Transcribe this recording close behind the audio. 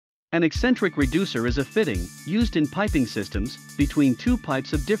An eccentric reducer is a fitting used in piping systems between two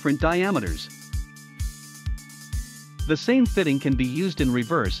pipes of different diameters. The same fitting can be used in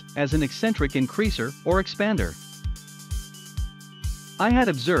reverse as an eccentric increaser or expander. I had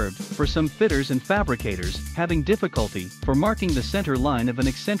observed, for some fitters and fabricators, having difficulty for marking the center line of an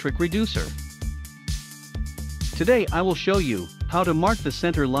eccentric reducer. Today I will show you how to mark the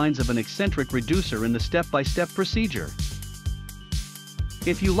center lines of an eccentric reducer in the step-by-step procedure.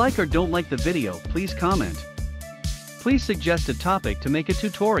 If you like or don't like the video, please comment. Please suggest a topic to make a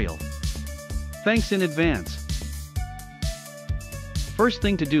tutorial. Thanks in advance. First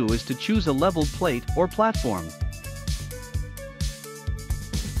thing to do is to choose a leveled plate or platform.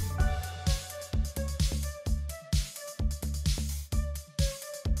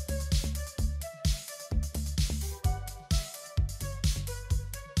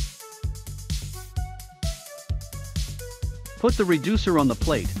 Put the reducer on the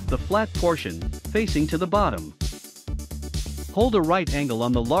plate, the flat portion, facing to the bottom. Hold a right angle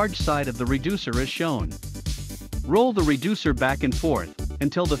on the large side of the reducer as shown. Roll the reducer back and forth,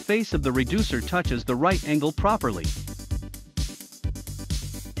 until the face of the reducer touches the right angle properly.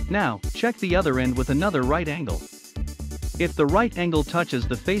 Now, check the other end with another right angle. If the right angle touches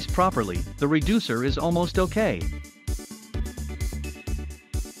the face properly, the reducer is almost okay.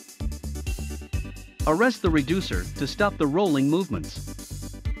 Arrest the reducer to stop the rolling movements.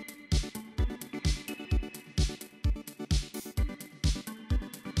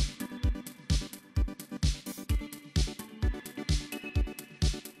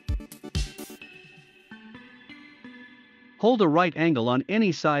 Hold a right angle on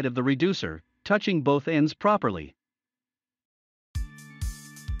any side of the reducer, touching both ends properly.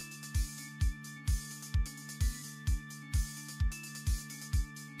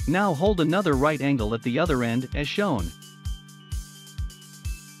 Now hold another right angle at the other end as shown.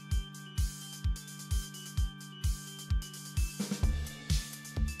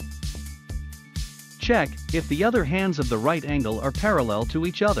 Check if the other hands of the right angle are parallel to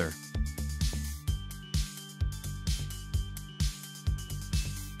each other.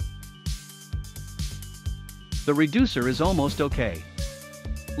 The reducer is almost okay.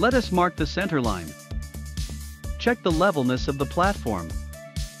 Let us mark the center line. Check the levelness of the platform.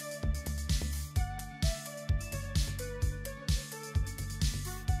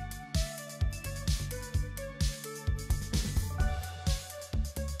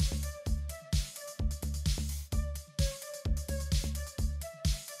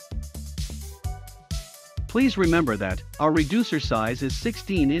 Please remember that our reducer size is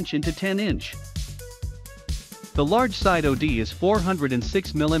 16" into 10". The large side OD is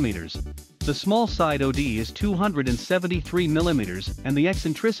 406 mm, the small side OD is 273 mm, and the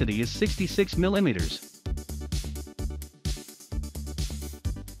eccentricity is 66 mm.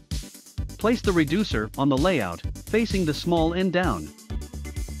 Place the reducer on the layout, facing the small end down.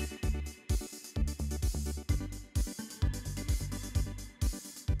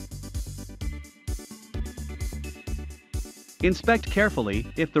 Inspect carefully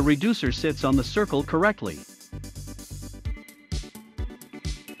if the reducer sits on the circle correctly.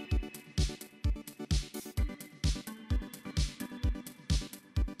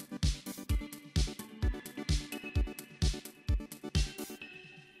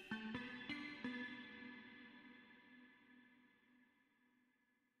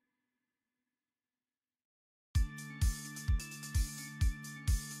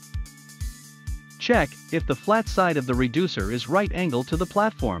 Check if the flat side of the reducer is right angle to the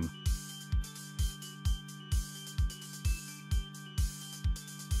platform.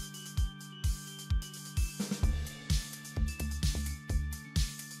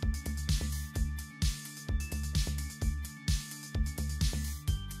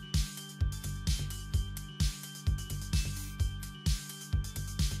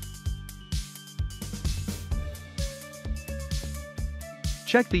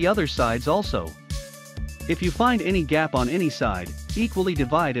 Check the other sides also. If you find any gap on any side, equally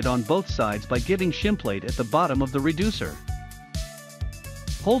divide it on both sides by giving shimplate at the bottom of the reducer.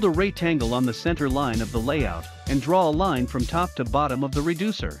 Hold a rectangle on the center line of the layout, and draw a line from top to bottom of the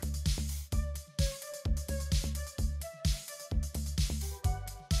reducer.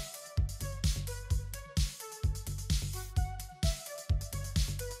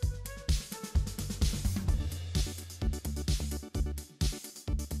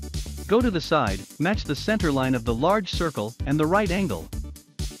 Go to the side, match the center line of the large circle and the right angle.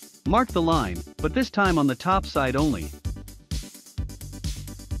 Mark the line, but this time on the top side only.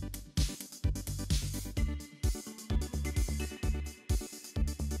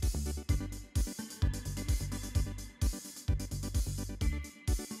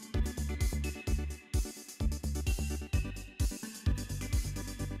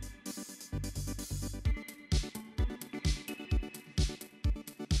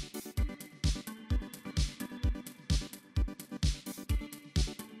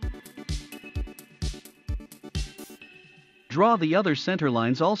 Draw the other center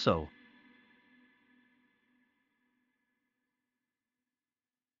lines also.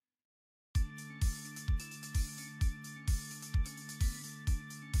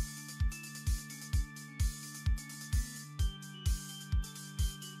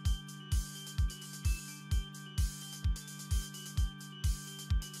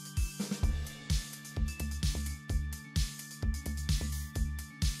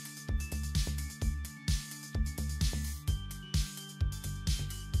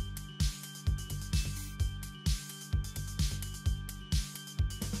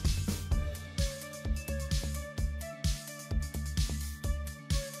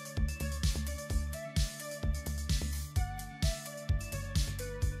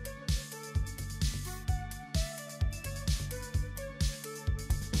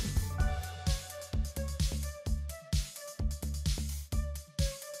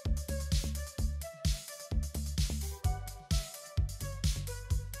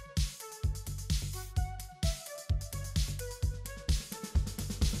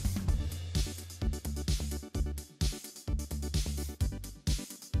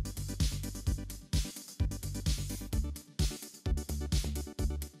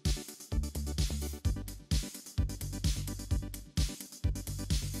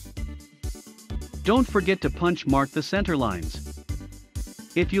 Don't forget to punch mark the center lines.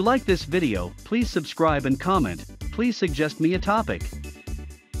 If you like this video, please subscribe and comment. Please suggest me a topic.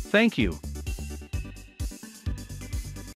 Thank you.